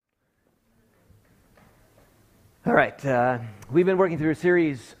All right, we've been working through a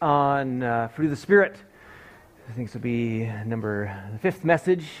series on fruit of the Spirit. I think this will be the fifth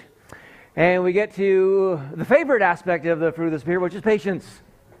message. And we get to the favorite aspect of the fruit of the Spirit, which is patience.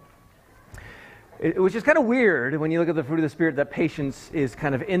 Which is kind of weird when you look at the fruit of the Spirit that patience is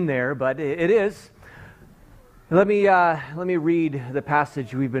kind of in there, but it is. Let me read the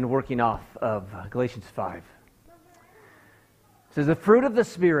passage we've been working off of Galatians 5. It says, the fruit of the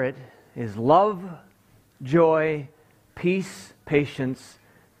Spirit is love, joy, peace, patience,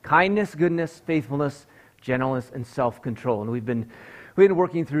 kindness, goodness, faithfulness, gentleness, and self-control. And we've been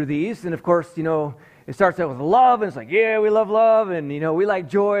working through these. And of course, it starts out with love, and it's like, yeah, we love love, and we like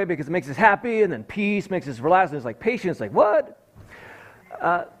joy because it makes us happy, and then peace makes us relax, and it's like patience, like what?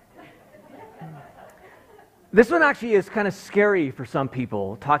 This one actually is kind of scary for some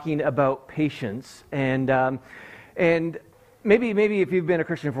people, talking about patience, and maybe if you've been a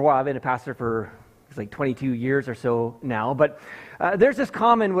Christian for a while. I've been a pastor for it's like 22 years or so now, but there's this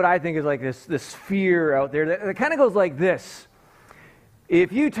common, what I think is like this fear out there that kind of goes like this.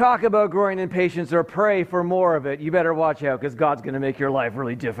 If you talk about growing in patience or pray for more of it, you better watch out because God's going to make your life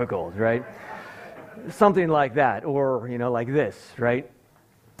really difficult, right? Something like that, or, like this, right?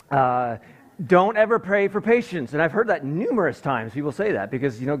 Don't ever pray for patience. And I've heard that numerous times. People say that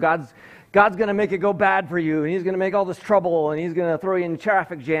because, God's going to make it go bad for you, and he's going to make all this trouble, and he's going to throw you in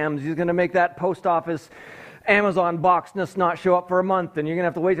traffic jams. He's going to make that post office Amazon box not show up for a month, and you're going to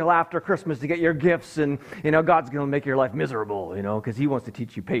have to wait till after Christmas to get your gifts, and, God's going to make your life miserable, because he wants to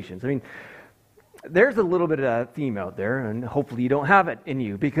teach you patience. I mean, there's a little bit of a theme out there, and hopefully you don't have it in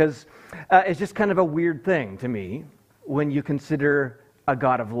you, because it's just kind of a weird thing to me when you consider a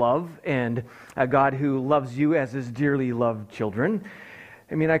God of love and a God who loves you as his dearly loved children.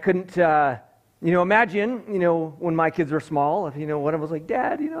 I mean, I couldn't, imagine, when my kids were small, if, one of them was like,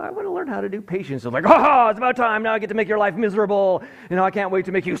 Dad, I want to learn how to do patience. I'm like, it's about time. Now I get to make your life miserable. I can't wait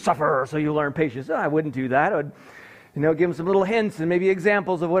to make you suffer so you learn patience. I wouldn't do that. I would, give him some little hints and maybe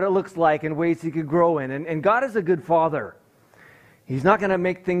examples of what it looks like and ways he could grow in. And God is a good father. He's not going to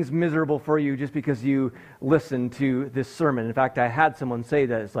make things miserable for you just because you listen to this sermon. In fact, I had someone say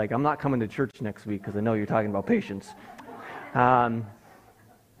that. It's like, I'm not coming to church next week because I know you're talking about patience.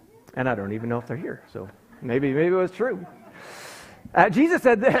 And I don't even know if they're here, so maybe it was true. Jesus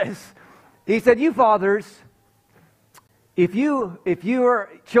said this. He said, you fathers, if your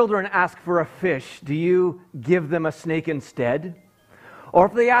children ask for a fish, do you give them a snake instead? Or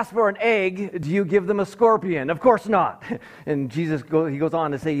if they ask for an egg, do you give them a scorpion? Of course not. And Jesus goes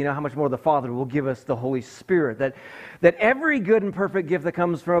on to say, how much more the Father will give us the Holy Spirit. That every good and perfect gift that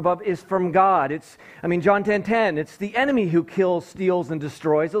comes from above is from God. John 10:10, it's the enemy who kills, steals, and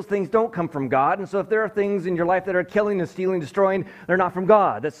destroys. Those things don't come from God. And so if there are things in your life that are killing and stealing, destroying, they're not from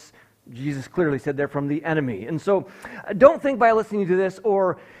God. That's Jesus clearly said they're from the enemy. And so don't think by listening to this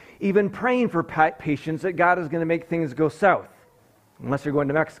or even praying for patience that God is going to make things go south. Unless you're going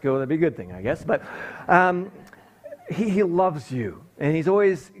to Mexico, that'd be a good thing, I guess. But he loves you, and he's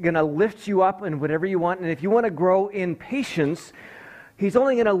always going to lift you up in whatever you want. And if you want to grow in patience, he's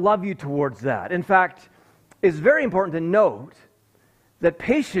only going to love you towards that. In fact, it's very important to note that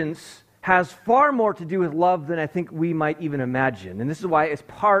patience has far more to do with love than I think we might even imagine. And this is why it's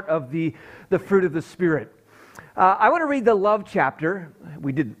part of the fruit of the Spirit. I want to read the love chapter.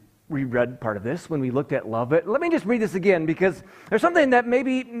 We read part of this when we looked at love. But let me just read this again because there's something that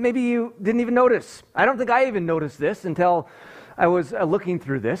maybe you didn't even notice. I don't think I even noticed this until I was looking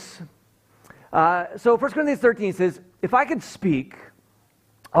through this. So 1 Corinthians 13 says, if I could speak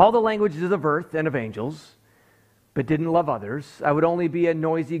all the languages of earth and of angels, but didn't love others, I would only be a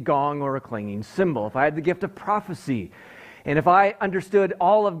noisy gong or a clanging cymbal. If I had the gift of prophecy, and if I understood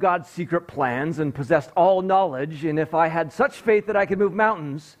all of God's secret plans and possessed all knowledge, and if I had such faith that I could move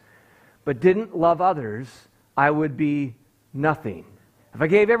mountains, but didn't love others, I would be nothing. If I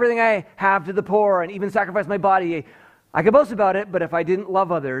gave everything I have to the poor and even sacrificed my body, I could boast about it, but if I didn't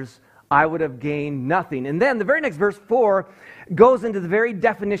love others, I would have gained nothing. And then the very next verse 4 goes into the very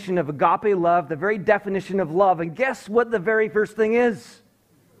definition of agape love, the very definition of love. And guess what the very first thing is?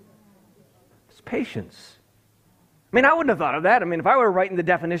 It's patience. I wouldn't have thought of that. If I were writing the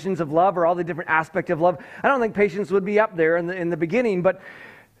definitions of love or all the different aspects of love, I don't think patience would be up there in the beginning, but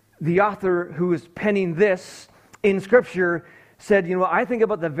the author who is penning this in Scripture said, I think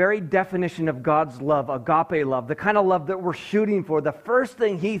about the very definition of God's love, agape love, the kind of love that we're shooting for. The first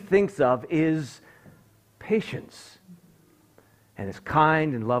thing he thinks of is patience. and is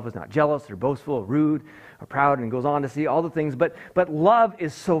kind, and love is not jealous or boastful or rude or proud, and goes on to see all the things. But love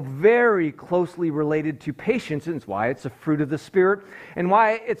is so very closely related to patience, and it's why it's a fruit of the Spirit, and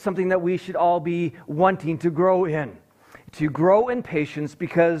why it's something that we should all be wanting to grow in. To grow in patience,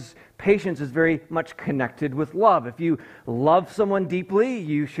 because patience is very much connected with love. If you love someone deeply,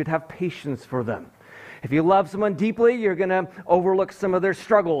 you should have patience for them. If you love someone deeply, you're going to overlook some of their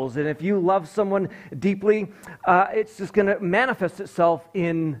struggles. And if you love someone deeply, it's just going to manifest itself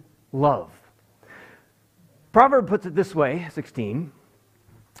in love. Proverb puts it this way, 16,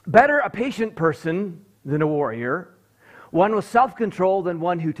 better a patient person than a warrior, one with self-control than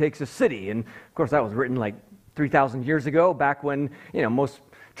one who takes a city. And of course, that was written like 3,000 years ago, back when, most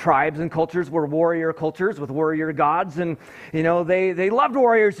tribes and cultures were warrior cultures with warrior gods, and they loved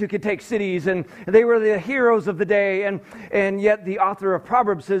warriors who could take cities, and they were the heroes of the day, and yet the author of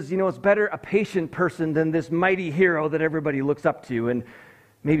Proverbs says, it's better a patient person than this mighty hero that everybody looks up to. And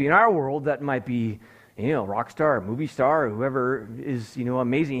maybe in our world that might be rock star, or movie star, or whoever is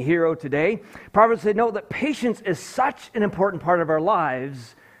amazing hero today. Proverbs said no, that patience is such an important part of our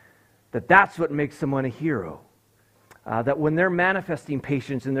lives that's what makes someone a hero. That when they're manifesting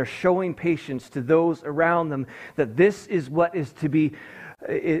patience and they're showing patience to those around them, that this is what is to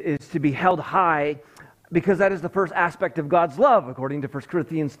be held high, because that is the first aspect of God's love, according to 1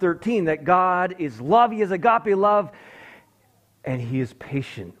 Corinthians 13, that God is love, He is agape love, and He is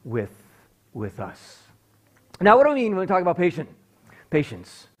patient with us. Now, what do I mean when we talk about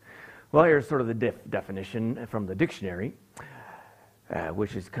patience? Well, here's sort of the definition from the dictionary.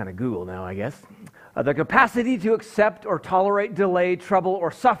 Which is kind of Google now, I guess. The capacity to accept or tolerate delay, trouble,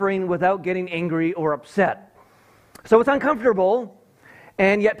 or suffering without getting angry or upset. So it's uncomfortable,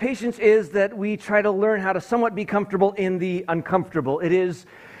 and yet patience is that we try to learn how to somewhat be comfortable in the uncomfortable. It is,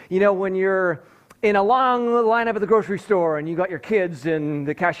 when you're in a long lineup at the grocery store and you got your kids and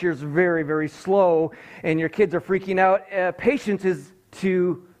the cashier's very, very slow and your kids are freaking out, patience is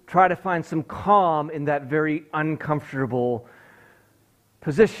to try to find some calm in that very uncomfortable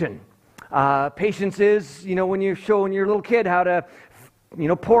position. Patience is, when you're showing your little kid how to,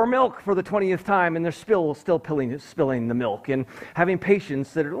 pour milk for the 20th time and they're still spilling the milk, and having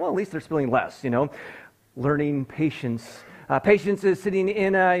patience that, at least they're spilling less, learning patience. Patience is sitting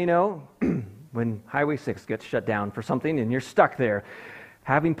in when Highway 6 gets shut down for something and you're stuck there.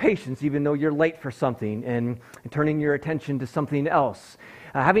 Having patience even though you're late for something and turning your attention to something else.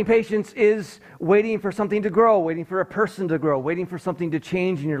 Having patience is waiting for something to grow, waiting for a person to grow, waiting for something to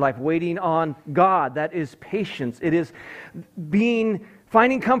change in your life, waiting on God. That is patience. It is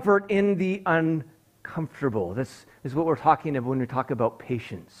finding comfort in the uncomfortable. This is what we're talking about when we talk about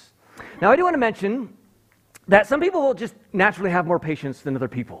patience. Now, I do want to mention that some people will just naturally have more patience than other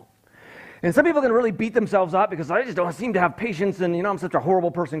people. And some people can really beat themselves up because I just don't seem to have patience, and I'm such a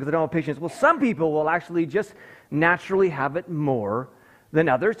horrible person because I don't have patience. Well, some people will actually just naturally have it more than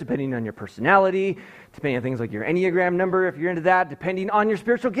others, depending on your personality, depending on things like your Enneagram number, if you're into that, depending on your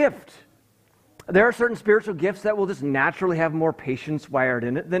spiritual gift. There are certain spiritual gifts that will just naturally have more patience wired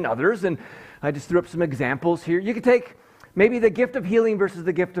in it than others, and I just threw up some examples here. You could take maybe the gift of healing versus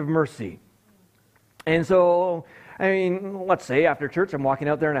the gift of mercy. And so, let's say after church I'm walking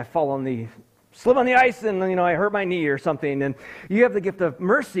out there and I slip on the ice and I hurt my knee or something, and you have the gift of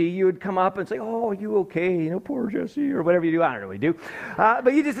mercy. You would come up and say, "Oh, are you okay? Poor Jesse," or whatever you do. I don't know what you do,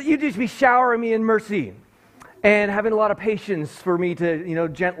 but you just be showering me in mercy and having a lot of patience for me to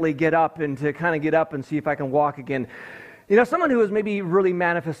gently get up and to kind of get up and see if I can walk again. Someone who is maybe really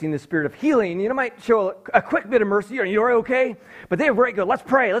manifesting the spirit of healing, might show a quick bit of mercy. Are you okay? But they're very good. Let's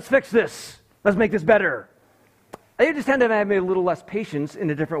pray. Let's fix this. Let's make this better. They just tend to have a little less patience in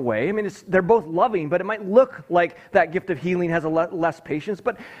a different way. They're both loving, but it might look like that gift of healing has a less patience,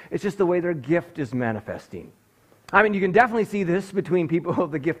 but it's just the way their gift is manifesting. You can definitely see this between people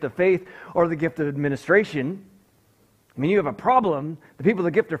with the gift of faith or the gift of administration. You have a problem. The people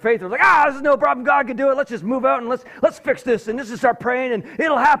with the gift of faith are like, this is no problem. God can do it. Let's just move out and let's fix this and let's just start praying and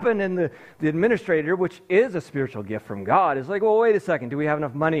it'll happen. And the administrator, which is a spiritual gift from God, is like, well, wait a second. Do we have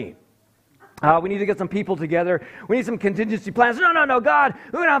enough money? We need to get some people together. We need some contingency plans. No, God,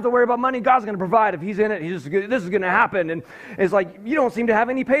 we don't have to worry about money. God's going to provide. If He's in it, this is going to happen. And it's like, you don't seem to have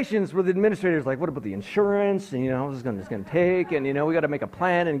any patience with the administrators. Like, what about the insurance? And, this is going to take. And, we got to make a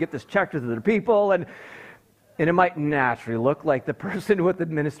plan and get this checked to the people. And it might naturally look like the person with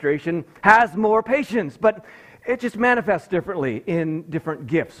administration has more patience. But it just manifests differently in different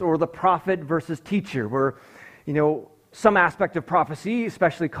gifts. Or the prophet versus teacher, where, some aspect of prophecy,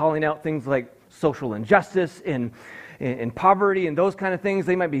 especially calling out things like social injustice and in poverty and those kind of things.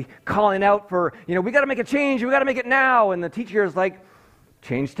 They might be calling out for, we got to make a change, we got to make it now. And the teacher is like,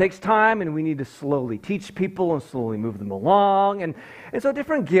 change takes time, and we need to slowly teach people and slowly move them along. And so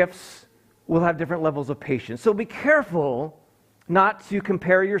different gifts will have different levels of patience. So be careful not to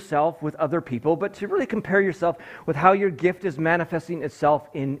compare yourself with other people, but to really compare yourself with how your gift is manifesting itself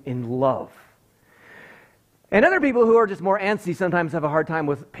in love. And other people who are just more antsy sometimes have a hard time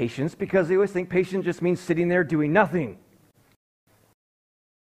with patience because they always think patience just means sitting there doing nothing.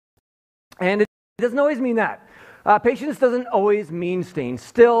 And it doesn't always mean that. Patience doesn't always mean staying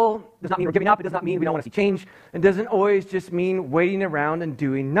still. It does not mean we're giving up. It does not mean we don't want to see change. It doesn't always just mean waiting around and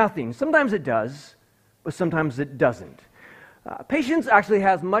doing nothing. Sometimes it does, but sometimes it doesn't. Patience actually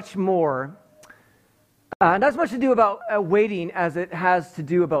has much more, not as much to do about waiting as it has to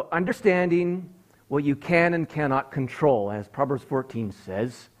do about understanding what you can and cannot control. As Proverbs 14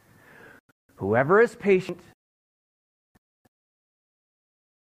 says, whoever is patient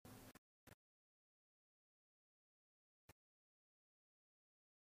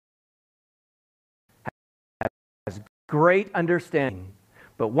has great understanding,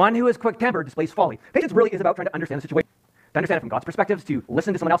 but one who is quick-tempered displays folly. Patience really is about trying to understand the situation. To understand it from God's perspective, to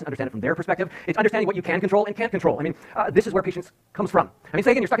listen to someone else and understand it from their perspective. It's understanding what you can control and can't control. This is where patience comes from. Say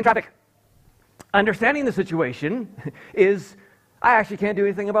again, you're stuck in traffic. Understanding the situation is, I actually can't do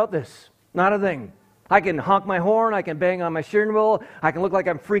anything about this. Not a thing. I can honk my horn, I can bang on my steering wheel, I can look like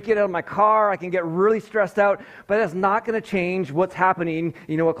I'm freaking out of my car, I can get really stressed out, but that's not going to change what's happening,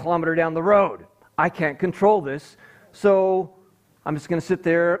 a kilometer down the road. I can't control this, so I'm just going to sit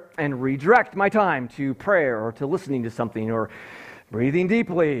there and redirect my time to prayer or to listening to something or breathing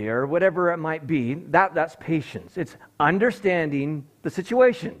deeply or whatever it might be. That's patience. It's understanding the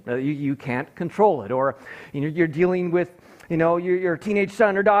situation. You can't control it. Or you're dealing with your teenage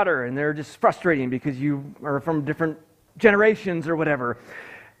son or daughter and they're just frustrating because you are from different generations or whatever.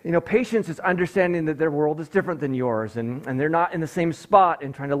 Patience is understanding that their world is different than yours and they're not in the same spot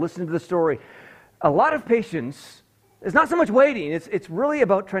and trying to listen to the story. A lot of patience is not so much waiting. It's really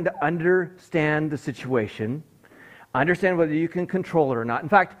about trying to understand the situation, understand whether you can control it or not. In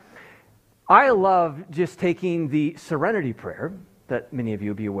fact, I love just taking the serenity prayer that many of you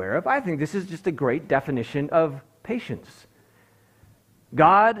will be aware of. I think this is just a great definition of patience.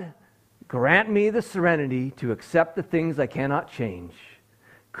 God, grant me the serenity to accept the things I cannot change,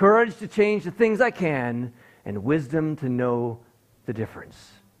 courage to change the things I can, and wisdom to know the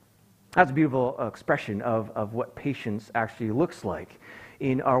difference. That's a beautiful expression of what patience actually looks like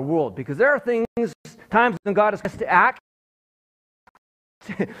in our world. Because there are times when God has to act,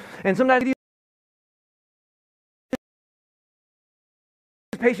 and sometimes He uses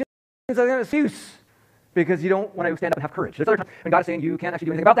patience as an excuse because you don't want to stand up and have courage. There's other times when God is saying you can't actually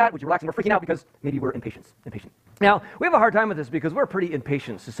do anything about that. Would you relax and we're freaking out because maybe we're impatient. Now, we have a hard time with this because we're a pretty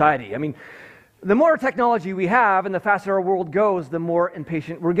impatient society. The more technology we have and the faster our world goes, the more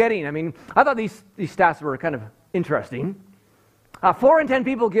impatient we're getting. I thought these stats were kind of interesting. 4 in 10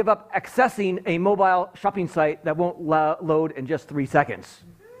 people give up accessing a mobile shopping site that won't load in just 3 seconds.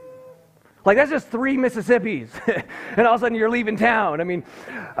 That's just 3 Mississippis, and all of a sudden you're leaving town.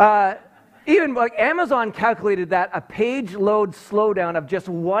 Even Amazon calculated that a page load slowdown of just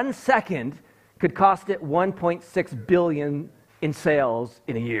 1 second could cost it $1.6 billion in sales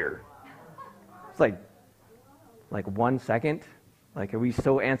in a year. It's like 1 second. Are we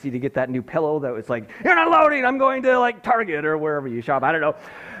so antsy to get that new pillow that it's you're not loading, I'm going to Target or wherever you shop, I don't know.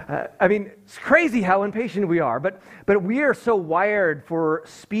 It's crazy how impatient we are, but we are so wired for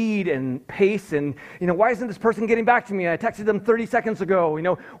speed and pace and, why isn't this person getting back to me? I texted them 30 seconds ago,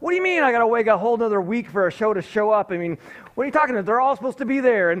 what do you mean I got to wait a whole nother week for a show to show up? What are you talking about? They're all supposed to be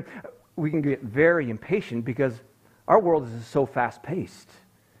there. And we can get very impatient because our world is so fast-paced.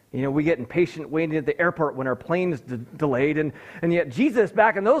 We get impatient waiting at the airport when our plane is delayed, and yet Jesus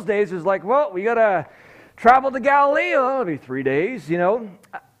back in those days was we got to travel to Galilee. It'll be 3 days,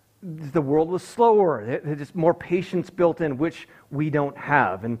 The world was slower. There's just more patience built in, which we don't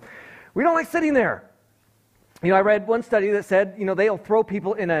have. And we don't like sitting there. I read one study that said, they'll throw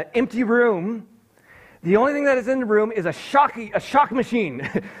people in an empty room. The only thing that is in the room is a shock machine.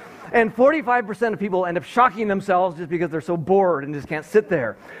 And 45% of people end up shocking themselves just because they're so bored and just can't sit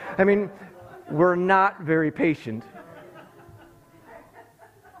there. We're not very patient.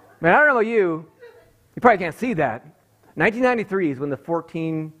 I don't know about you. You probably can't see that. 1993 is when the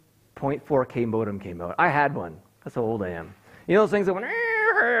 14.4K modem came out. I had one. That's how old I am. Those things that went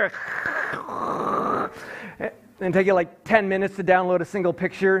and take you 10 minutes to download a single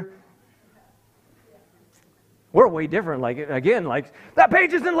picture. We're way different. Like, again, like, that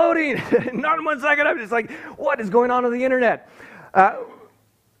page isn't loading. Not in 1 second. I'm just like, what is going on the internet?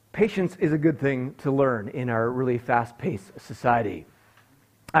 Patience is a good thing to learn in our really fast-paced society.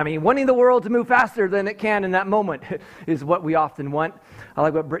 I mean, wanting the world to move faster than it can in that moment is what we often want. I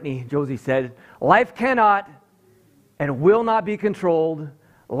like what Brittany Josie said. Life cannot and will not be controlled.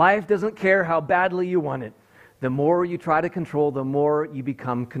 Life doesn't care how badly you want it. The more you try to control, the more you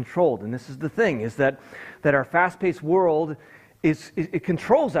become controlled. And this is the thing, is that our fast-paced world, it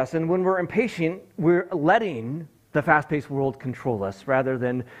controls us. And when we're impatient, we're letting the fast-paced world control us rather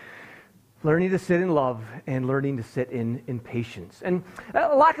than learning to sit in love and learning to sit in patience. And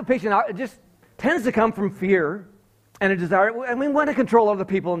a lack of patience just tends to come from fear and a desire, and we want to control other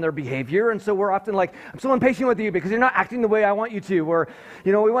people and their behavior, and so we're often like, I'm so impatient with you because you're not acting the way I want you to, or,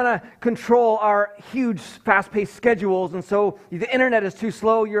 we want to control our huge, fast-paced schedules, and so the internet is too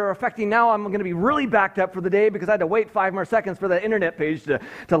slow, you're affecting, now I'm going to be really backed up for the day because I had to wait 5 more seconds for the internet page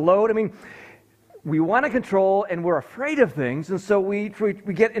to load. I mean, we want to control, and we're afraid of things, and so we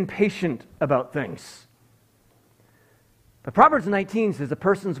get impatient about things. But Proverbs 19 says, a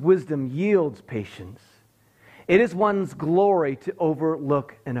person's wisdom yields patience. It is one's glory to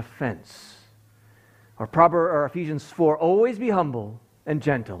overlook an offense. Or Ephesians 4, always be humble and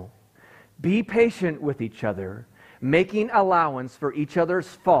gentle. Be patient with each other, making allowance for each other's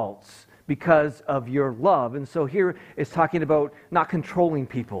faults because of your love. And so here it's talking about not controlling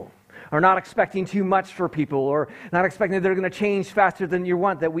people, or not expecting too much for people, or not expecting that they're going to change faster than you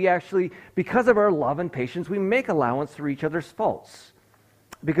want, that we actually, because of our love and patience, we make allowance for each other's faults.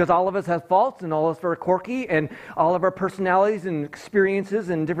 Because all of us have faults, and all of us are quirky, and all of our personalities and experiences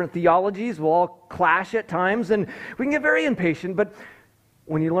and different theologies will all clash at times, and we can get very impatient. But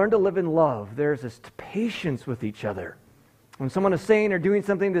when you learn to live in love, there's this patience with each other. When someone is saying or doing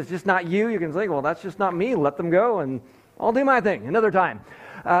something that's just not you, you can say, well, that's just not me, let them go, and I'll do my thing another time.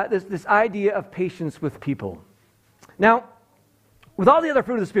 This idea of patience with people. Now, with all the other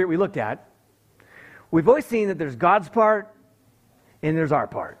fruit of the Spirit we looked at, we've always seen that there's God's part, and there's our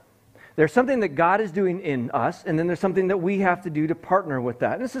part. There's something that God is doing in us, and then there's something that we have to do to partner with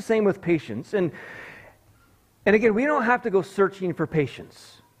that. And it's the same with patience. And again, we don't have to go searching for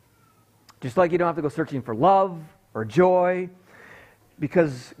patience. Just like you don't have to go searching for love or joy,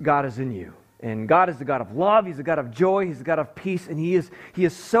 because God is in you. And God is the God of love, He's the God of joy, He's the God of peace, and He is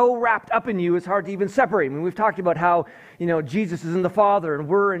so wrapped up in you, it's hard to even separate. I mean, we've talked about how, Jesus is in the Father, and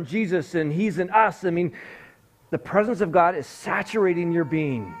we're in Jesus, and He's in us. I mean, the presence of God is saturating your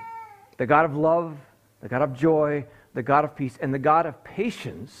being. The God of love, the God of joy, the God of peace, and the God of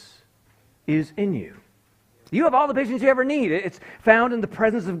patience is in you. You have all the patience you ever need. It's found in the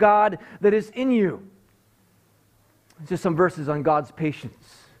presence of God that is in you. Just some verses on God's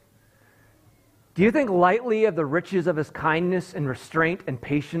patience. Do you think lightly of the riches of His kindness and restraint and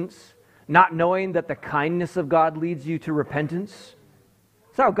patience, not knowing that the kindness of God leads you to repentance?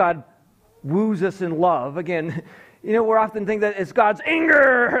 That's how God woos us in love. Again, we're often think that it's God's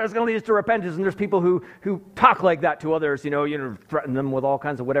anger that's going to lead us to repentance, and there's people who talk like that to others, threaten them with all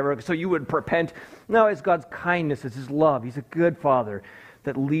kinds of whatever, so you would repent. No, it's God's kindness, it's His love. He's a good Father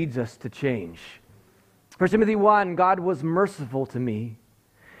that leads us to change. 1 Timothy 1, God was merciful to me,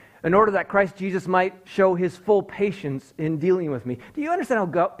 in order that Christ Jesus might show His full patience in dealing with me. Do you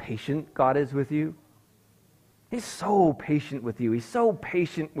understand how patient God is with you? He's so patient with you. He's so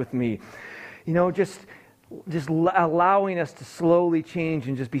patient with me. Just allowing us to slowly change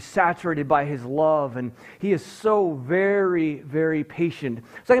and just be saturated by His love. And He is so very, very patient.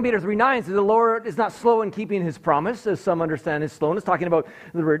 2 Peter 3:9 says, the Lord is not slow in keeping His promise, as some understand His slowness, talking about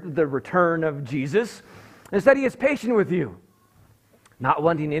the return of Jesus. Instead, He is patient with you, not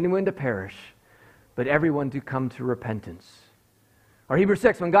wanting anyone to perish, but everyone to come to repentance. Or Hebrews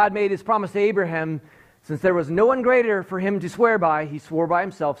 6, when God made His promise to Abraham, since there was no one greater for him to swear by, He swore by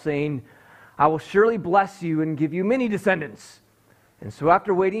Himself, saying, I will surely bless you and give you many descendants. And so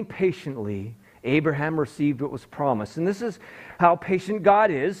after waiting patiently, Abraham received what was promised. And this is how patient God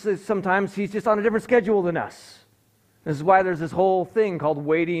is. Sometimes He's just on a different schedule than us. This is why there's this whole thing called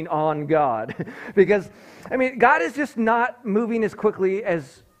waiting on God. Because, God is just not moving as quickly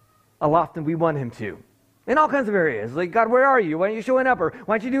as often we want Him to. In all kinds of areas. Like, God, where are you? Why aren't you showing up? Or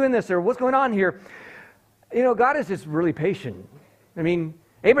why aren't you doing this? Or what's going on here? God is just really patient.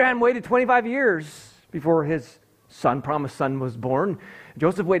 Abraham waited 25 years before his promised son was born.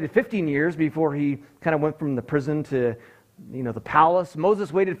 Joseph waited 15 years before he kind of went from the prison to, the palace.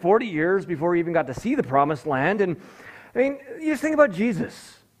 Moses waited 40 years before he even got to see the promised land. And, you just think about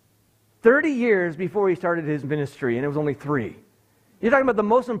Jesus. 30 years before He started His ministry, and it was only 3. You're talking about the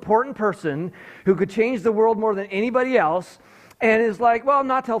most important person who could change the world more than anybody else, and is like, well,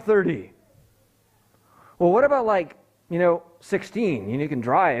 not till 30. Well, what about 16? You can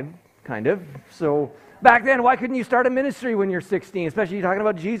drive, kind of. So back then, why couldn't you start a ministry when you're 16? Especially you're talking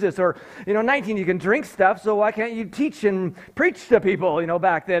about Jesus. Or, 19, you can drink stuff, so why can't you teach and preach to people,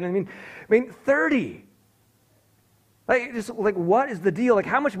 back then? I mean, 30. What is the deal?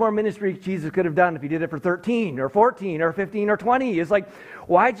 How much more ministry Jesus could have done if he did it for 13 or 14 or 15 or 20? It's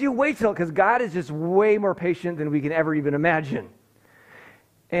why'd you wait till? Because God is just way more patient than we can ever even imagine.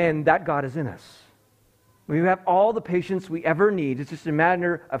 And that God is in us. We have all the patience we ever need. It's just a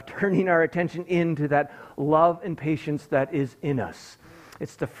matter of turning our attention into that love and patience that is in us.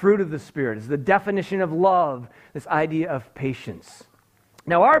 It's the fruit of the Spirit. It's the definition of love, this idea of patience.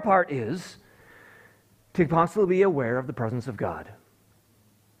 Now, our part is to constantly be aware of the presence of God.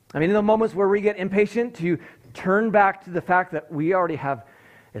 In the moments where we get impatient, to turn back to the fact that we already have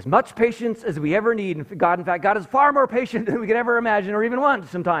as much patience as we ever need. In fact, God is far more patient than we could ever imagine or even want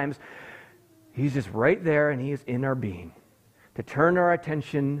sometimes. He's just right there, and he is in our being. To turn our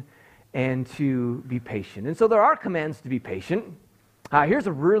attention and to be patient. And so there are commands to be patient. Here's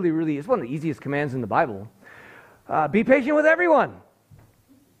a it's one of the easiest commands in the Bible. Be patient with everyone.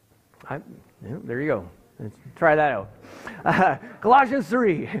 There you go. Let's try that out. Colossians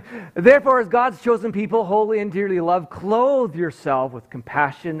 3. Therefore, as God's chosen people, holy and dearly loved, clothe yourself with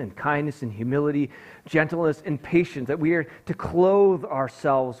compassion and kindness and humility, gentleness and patience. That we are to clothe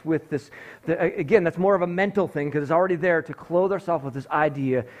ourselves with this. Again, that's more of a mental thing because it's already there, to clothe ourselves with this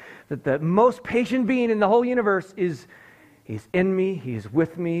idea that the most patient being in the whole universe is He's in me, He is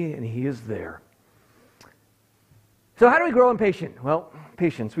with me, and He is there. So how do we grow in patience? Well,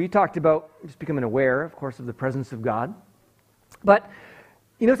 patience. We talked about just becoming aware, of course, of the presence of God. But,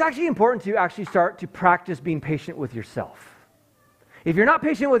 it's actually important to actually start to practice being patient with yourself. If you're not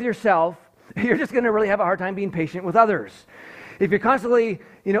patient with yourself, you're just going to really have a hard time being patient with others. If you're constantly,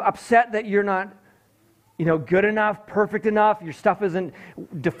 upset that you're not, good enough, perfect enough, your stuff isn't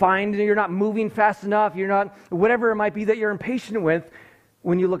defined, you're not moving fast enough, you're not, whatever it might be that you're impatient with,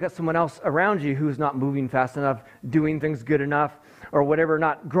 when you look at someone else around you who's not moving fast enough, doing things good enough, or whatever,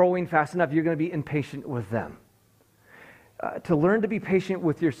 not growing fast enough, you're going to be impatient with them. To learn to be patient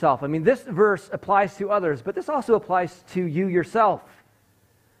with yourself. This verse applies to others, but this also applies to you yourself.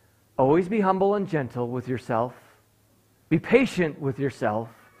 Always be humble and gentle with yourself. Be patient with yourself.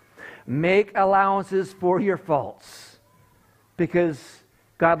 Make allowances for your faults, because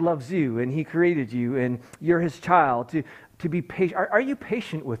God loves you and He created you and you're His child. To be patient. Are you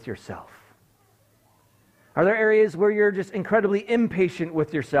patient with yourself? Are there areas where you're just incredibly impatient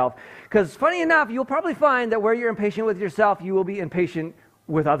with yourself? Because funny enough, you'll probably find that where you're impatient with yourself, you will be impatient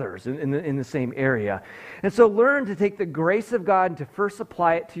with others in the same area. And so learn to take the grace of God and to first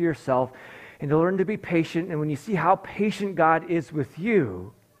apply it to yourself, and to learn to be patient. And when you see how patient God is with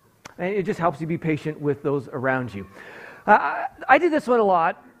you, and it just helps you be patient with those around you. I did this one a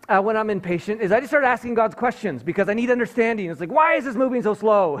lot. When I'm impatient, is I just start asking God's questions because I need understanding. It's why is this moving so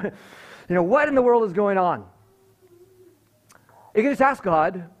slow? What in the world is going on? You can just ask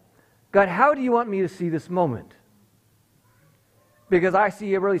God, how do you want me to see this moment? Because I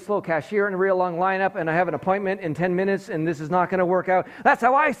see a really slow cashier and a real long lineup, and I have an appointment in 10 minutes, and this is not going to work out. That's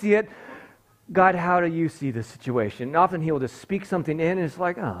how I see it. God, how do you see this situation? And often He will just speak something in, and it's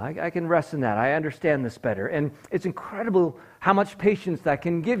I can rest in that. I understand this better. And it's incredible how much patience that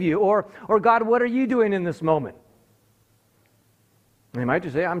can give you. Or God, what are you doing in this moment? And He might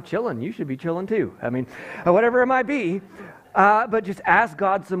just say, I'm chilling. You should be chilling too. Whatever it might be. But just ask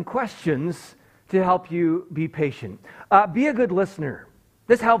God some questions to help you be patient. Be a good listener.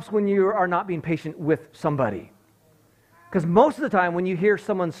 This helps when you are not being patient with somebody. Because most of the time when you hear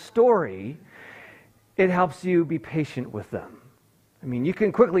someone's story, it helps you be patient with them. You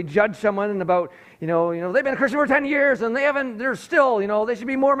can quickly judge someone about, they've been a Christian for 10 years and they're still, they should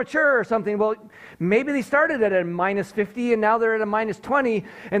be more mature or something. Well, maybe they started at a minus 50 and now they're at a minus 20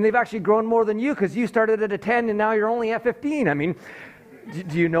 and they've actually grown more than you because you started at a 10 and now you're only at 15.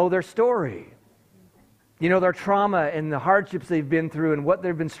 Do you know their story? Their trauma and the hardships they've been through and what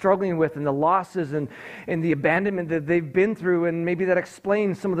they've been struggling with and the losses and the abandonment that they've been through, and maybe that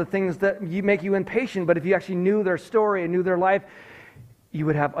explains some of the things that make you impatient. But if you actually knew their story and knew their life, you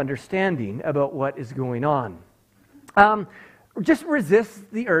would have understanding about what is going on. Just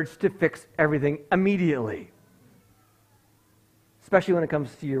resist the urge to fix everything immediately, especially when it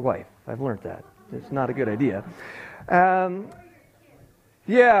comes to your wife. I've learned that. It's not a good idea. Or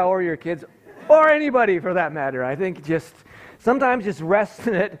your kids. Or anybody for that matter. I think sometimes just rest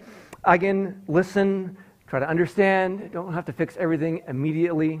in it. Again, listen, Try to understand. Don't have to fix everything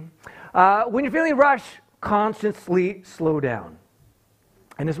immediately. When you're feeling rushed, consciously slow down.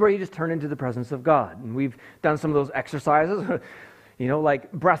 And this is where you just turn into the presence of God. And we've done some of those exercises,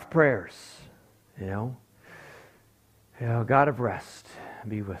 like breath prayers. God of rest,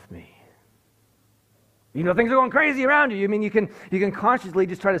 be with me. Things are going crazy around you. I mean, you can consciously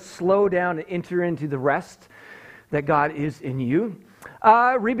just try to slow down and enter into the rest that God is in you.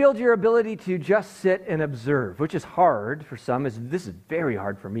 Rebuild your ability to just sit and observe, which is hard for some. This is very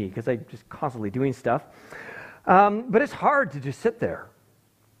hard for me because I'm just constantly doing stuff. But it's hard to just sit there.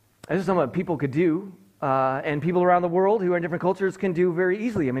 This is something that people could do, and people around the world who are in different cultures can do very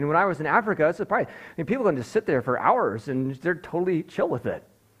easily. I mean, when I was in Africa, people can just sit there for hours and they're totally chill with it.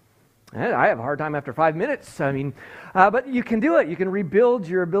 And I have a hard time after 5 minutes. But you can do it. You can rebuild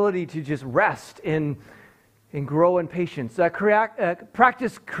your ability to just rest and grow in patience.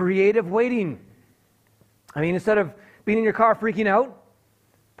 Practice creative waiting. Instead of being in your car freaking out,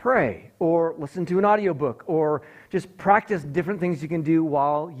 pray or listen to an audiobook or just practice different things you can do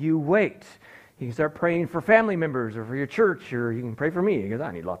while you wait. You can start praying for family members or for your church, or you can pray for me because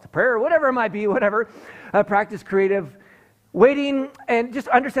I need lots of prayer, or whatever it might be, whatever. Practice creative waiting and just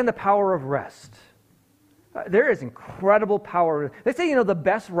understand the power of rest. There is incredible power. They say, the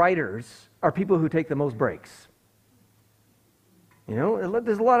best writers are people who take the most breaks.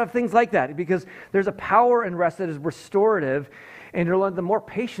 There's a lot of things like that because there's a power in rest that is restorative, and the more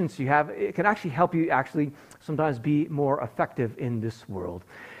patience you have, it can actually help you sometimes be more effective in this world.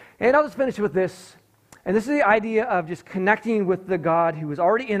 And I'll just finish with this. And this is the idea of just connecting with the God who is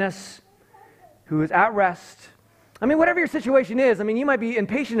already in us, who is at rest. Whatever your situation is, you might be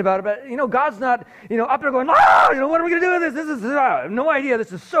impatient about it, but, God's not, up there going, what are we going to do with this? This is, I have no idea.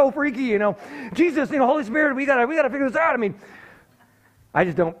 This is so freaky, Jesus, Holy Spirit, we got to figure this out. I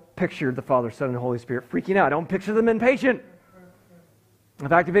just don't picture the Father, Son, and Holy Spirit freaking out. I don't picture them impatient. In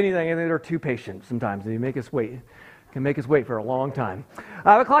fact, if anything, I think they're too patient sometimes. They can make us wait for a long time.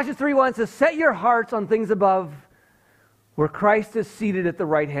 Colossians 3:1 says, set your hearts on things above, where Christ is seated at the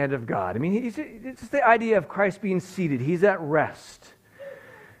right hand of God. It's just the idea of Christ being seated. He's at rest.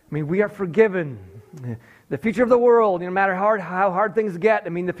 We are forgiven. The future of the world, no matter how hard things get,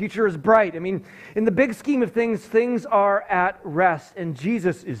 the future is bright. In the big scheme of things, things are at rest, and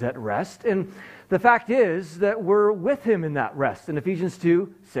Jesus is at rest. And the fact is that we're with him in that rest. In Ephesians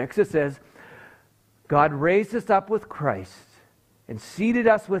 2:6, it says, God raised us up with Christ and seated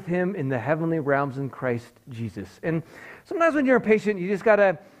us with him in the heavenly realms in Christ Jesus. And sometimes when you're impatient, you just got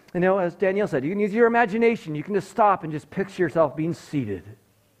to, as Danielle said, you can use your imagination. You can just stop and just picture yourself being seated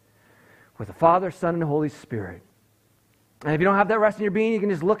with the Father, Son, and Holy Spirit. And if you don't have that rest in your being, you can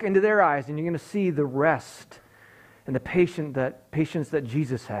just look into their eyes and you're going to see the rest and the patience that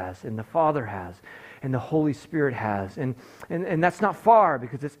Jesus has and the Father has and the Holy Spirit has. And that's not far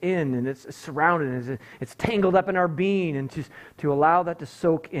because it's in and it's surrounded and it's tangled up in our being, and just to allow that to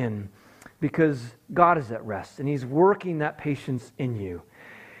soak in because God is at rest and he's working that patience in you.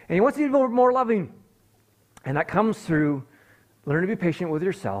 And he wants you to be more loving. And that comes through learning to be patient with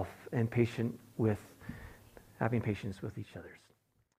yourself and having patience with each other.